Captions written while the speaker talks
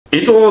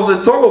It was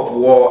a tug of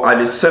war at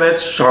the Senate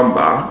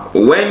chamber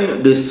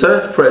when the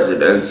Senate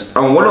president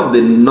and one of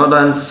the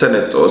northern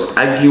senators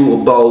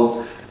argue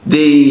about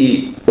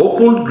the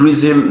open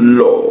grazing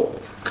law.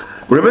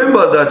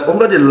 Remember that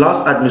under the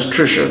last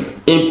administration,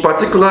 in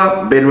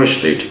particular Benue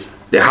State,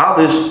 they had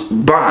this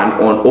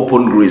ban on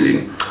open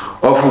grazing,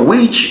 of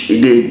which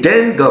the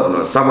then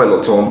governor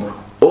Samuel Otom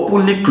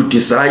openly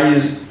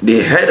criticized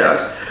the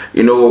herders,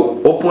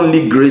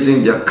 openly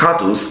grazing their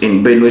cattle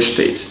in Benue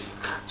State.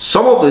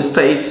 Some of the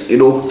states,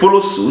 follow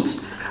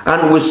suit,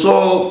 and we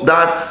saw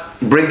that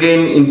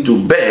bringing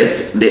into bed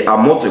the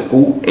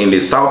Amoteku in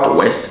the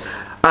southwest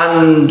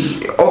and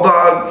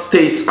other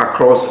states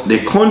across the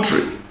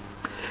country.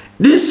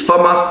 These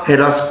farmers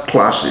herders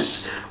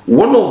clashes,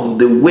 one of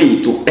the way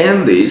to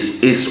end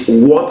this is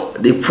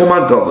what the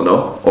former governor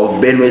of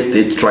Benue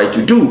State tried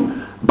to do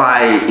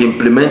by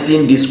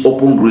implementing this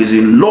open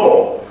grazing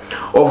law,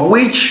 of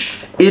which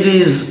it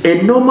is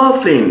a normal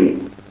thing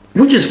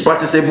which is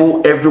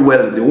practicable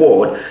everywhere in the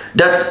world,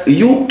 that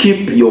you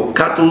keep your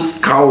cattle,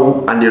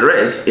 cow, and the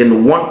rest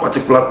in one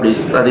particular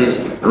place, that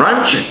is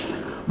ranching.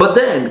 But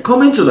then,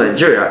 coming to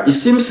Nigeria, it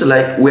seems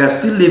like we are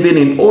still living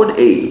in old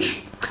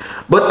age.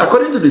 But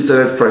according to the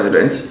Senate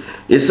president,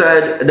 he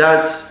said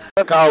that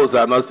cows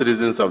are not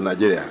citizens of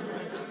Nigeria.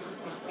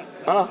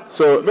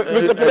 So,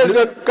 Mr.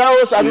 President,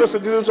 cows are not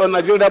citizens of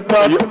Nigeria.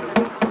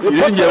 You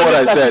didn't hear what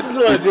I said.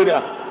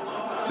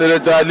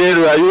 Senator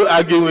Leru, are you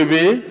arguing with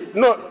me?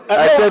 No,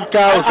 I said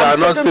cows are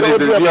not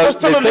citizens.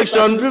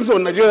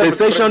 The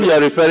section you are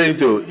referring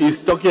to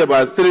is talking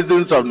about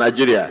citizens of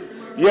Nigeria.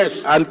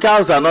 Yes. And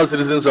cows are not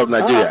citizens of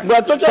Nigeria.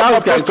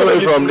 Cows can come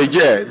in from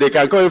Niger, they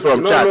can come in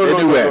from Chad,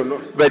 anywhere.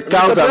 But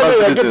cows are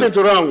not citizens.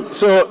 Wrong.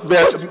 So,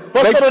 your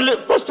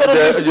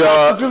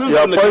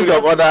point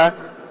of order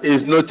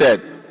is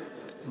noted,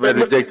 but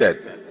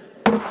rejected.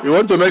 You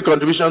want to make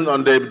contribution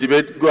on the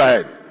debate? Go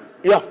ahead.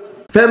 Yeah.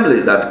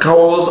 Firmly that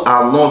cows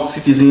are not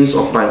citizens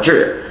of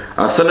Nigeria,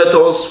 and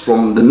senators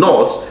from the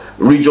north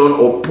region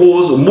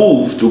oppose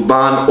move to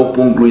ban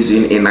open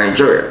grazing in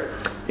Nigeria.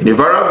 In a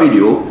viral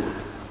video,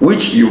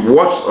 which you've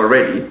watched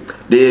already,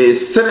 the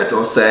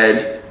senator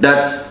said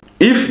that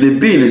if the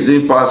bill is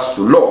being passed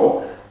to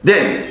law,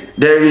 then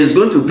there is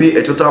going to be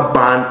a total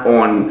ban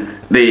on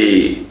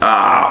the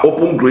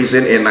open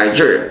grazing in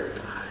Nigeria.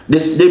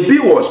 The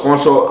bill was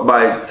sponsored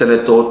by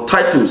Senator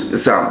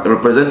Titus Sam,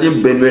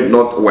 representing Benue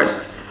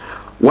Northwest.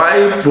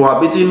 While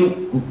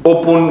prohibiting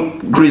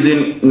open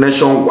grazing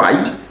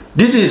nationwide,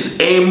 this is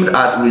aimed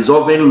at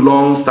resolving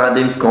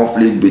long-standing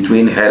conflict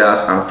between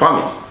herders and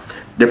farmers.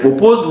 The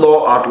proposed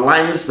law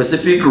outlines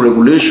specific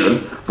regulation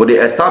for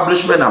the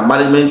establishment and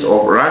management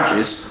of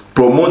ranches,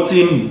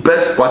 promoting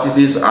best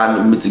practices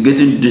and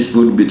mitigating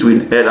dispute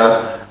between herders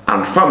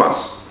and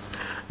farmers.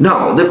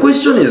 Now, the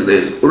question is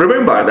this.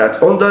 Remember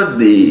that under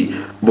the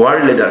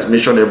Buhari leaders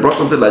mission, they brought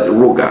something like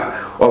Roga,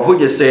 of which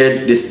they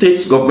said the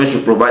state government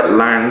should provide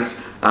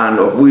lands, and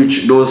of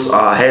which those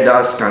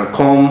herders can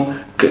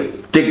come,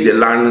 take the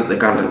lands, they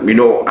can,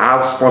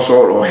 have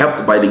sponsored or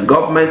helped by the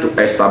government to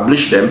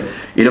establish them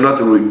in order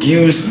to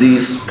reduce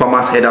these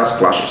farmers herders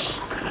clashes.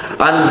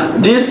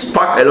 And this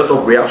sparked a lot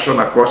of reaction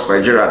across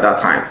Nigeria at that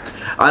time.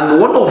 And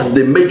one of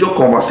the major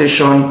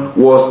conversation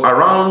was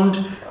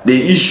around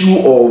the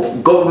issue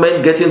of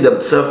government getting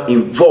themselves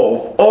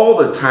involved all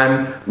the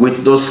time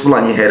with those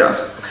Fulani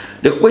herders.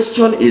 The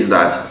question is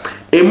that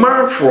a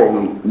man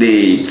from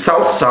the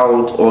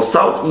south or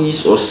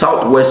southeast or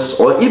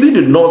southwest or even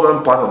the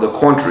northern part of the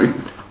country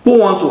who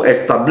want to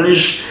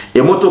establish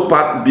a motor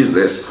park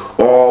business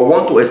or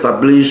want to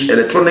establish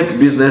electronics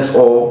business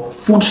or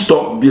food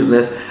stock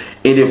business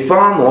in the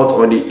far north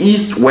or the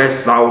east,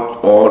 west,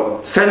 south or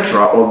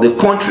central of the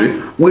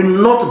country will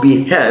not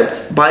be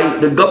helped by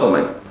the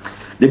government.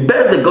 The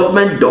best the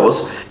government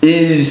does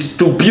is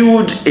to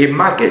build a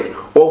market,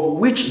 of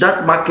which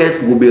that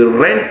market will be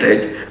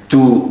rented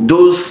to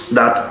those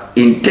that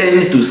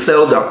intend to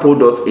sell their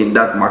products in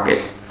that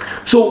market.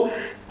 So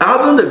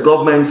having the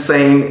government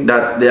saying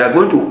that they are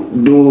going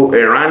to do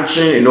a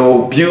ranching,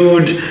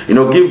 build,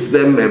 give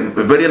them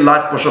a very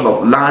large portion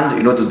of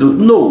land, to do,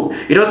 no,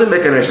 it doesn't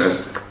make any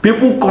sense.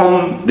 People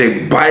come,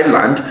 they buy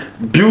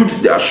land, build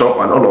their shop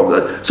and all of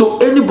that. So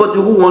anybody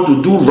who wants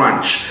to do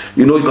ranch,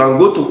 you can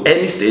go to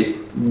any state,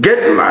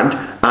 get land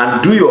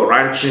and do your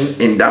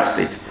ranching in that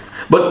state.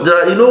 But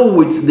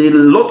with the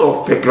lot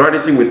of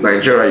peculiarity with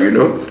Nigeria,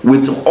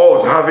 with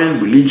us having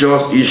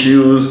religious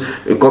issues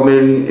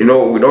coming,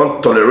 we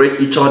don't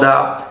tolerate each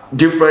other,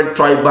 different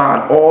tribal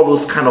and all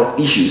those kind of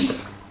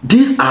issues.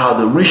 These are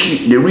the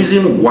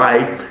reason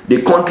why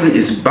the country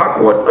is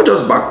backward, not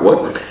just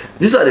backward.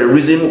 These are the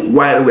reason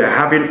why we are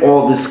having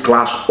all this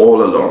clash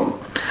all along.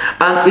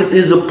 And it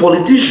is the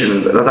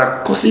politicians that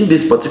are causing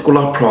this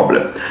particular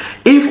problem.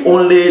 If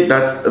only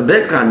that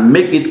they can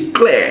make it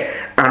clear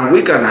and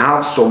we can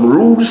have some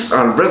rules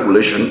and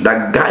regulations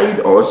that guide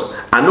us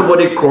and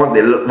nobody cross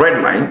the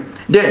red line,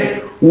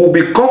 then we'll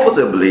be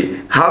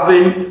comfortably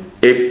having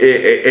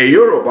a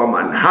Yoruba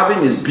man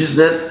having his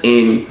business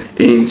in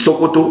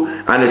Sokoto,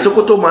 and a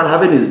Sokoto man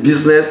having his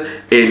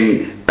business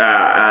in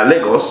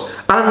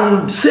Lagos,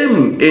 and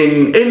same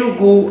in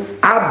Enugu,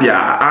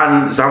 Abia,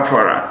 and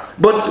Zamfara.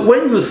 But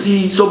when you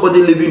see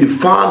somebody living the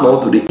far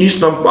north to the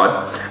eastern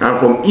part, and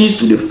from east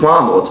to the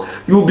far north,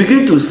 you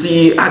begin to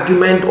see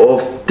argument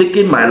of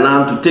taking my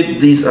land to take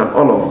this and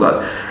all of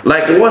that.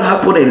 Like what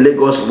happened in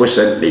Lagos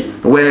recently,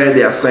 where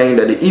they are saying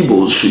that the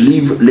Igbos should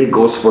leave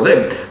Lagos for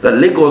them, that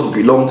Lagos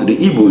belongs to the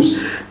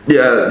Igbos, the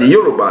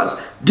Yorubas.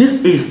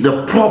 This is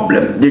the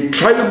problem. The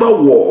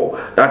tribal war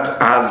that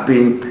has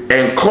been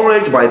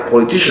encouraged by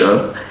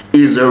politicians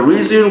is the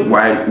reason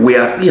why we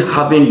are still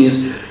having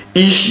these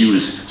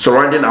issues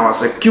surrounding our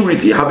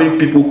security, having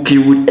people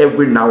killed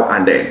every now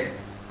and then.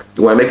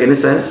 Do I make any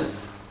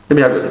sense? Let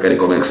me have your take in the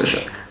comment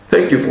section.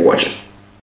 Thank you for watching.